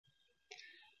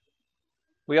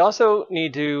We also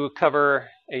need to cover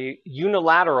a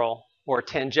unilateral or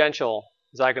tangential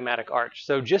zygomatic arch.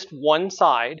 So just one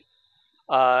side,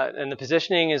 and the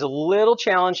positioning is a little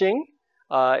challenging.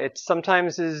 It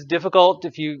sometimes is difficult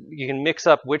if you can mix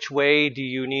up which way do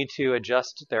you need to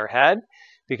adjust their head,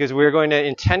 because we're going to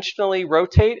intentionally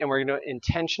rotate and we're going to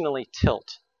intentionally tilt.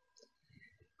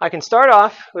 I can start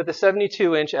off with a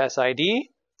 72-inch SID,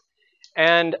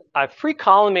 and I've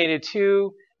pre-collimated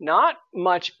two not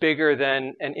much bigger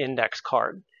than an index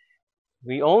card.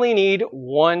 We only need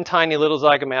one tiny little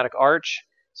zygomatic arch,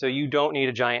 so you don't need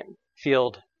a giant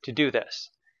field to do this.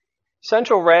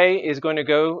 Central ray is going to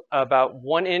go about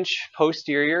 1 inch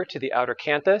posterior to the outer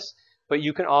canthus, but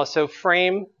you can also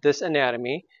frame this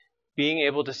anatomy, being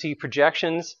able to see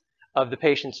projections of the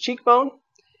patient's cheekbone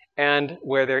and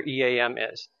where their EAM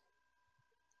is.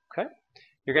 Okay?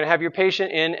 You're going to have your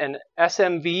patient in an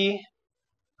SMV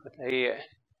with a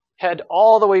head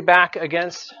all the way back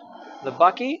against the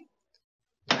bucky.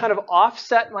 Kind of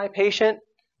offset my patient.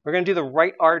 We're going to do the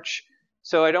right arch,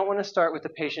 so I don't want to start with the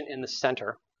patient in the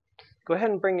center. Go ahead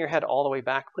and bring your head all the way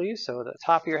back, please, so the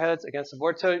top of your head's against the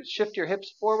board. So shift your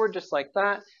hips forward just like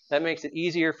that. That makes it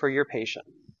easier for your patient.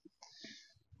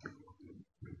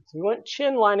 So we want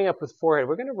chin lining up with forehead.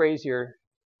 We're going to raise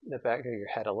the back of your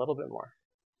head a little bit more.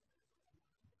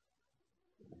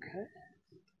 Okay.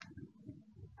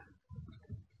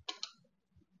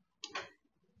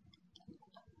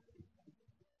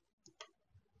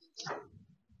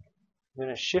 I'm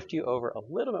going to shift you over a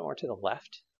little bit more to the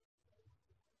left.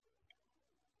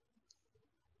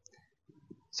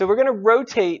 So we're going to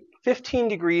rotate 15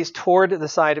 degrees toward the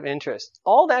side of interest.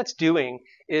 All that's doing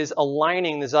is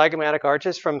aligning the zygomatic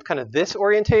arches from kind of this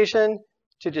orientation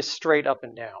to just straight up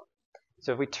and down.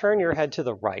 So if we turn your head to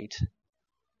the right,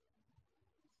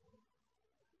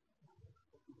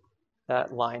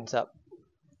 that lines up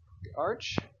the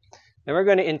arch. Then we're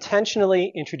going to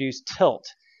intentionally introduce tilt.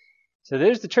 So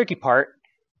there's the tricky part.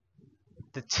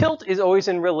 The tilt is always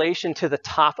in relation to the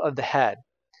top of the head.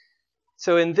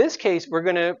 So in this case, we're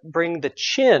going to bring the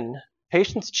chin,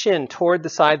 patient's chin, toward the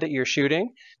side that you're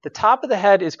shooting. The top of the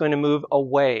head is going to move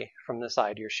away from the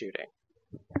side you're shooting.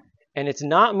 And it's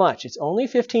not much. It's only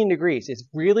 15 degrees. It's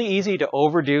really easy to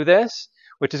overdo this,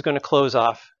 which is going to close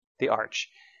off the arch.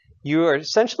 You are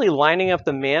essentially lining up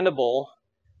the mandible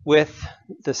with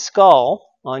the skull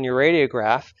on your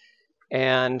radiograph,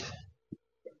 and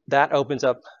that opens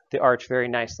up the arch very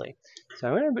nicely. So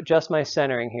I'm going to adjust my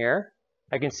centering here.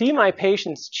 I can see my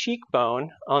patient's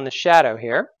cheekbone on the shadow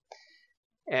here.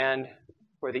 And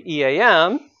for the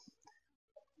EAM,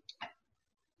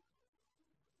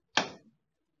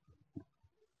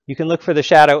 you can look for the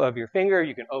shadow of your finger.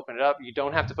 You can open it up. You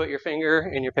don't have to put your finger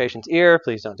in your patient's ear.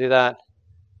 Please don't do that.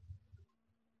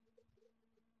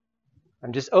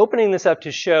 I'm just opening this up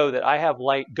to show that I have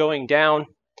light going down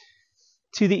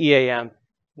to the EAM,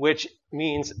 which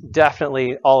means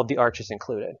definitely all of the arches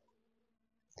included.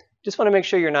 Just want to make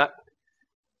sure you're not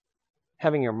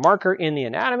having your marker in the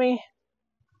anatomy.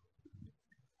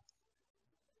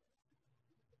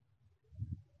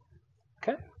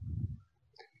 Okay.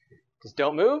 Just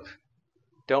don't move,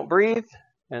 don't breathe,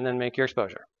 and then make your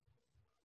exposure.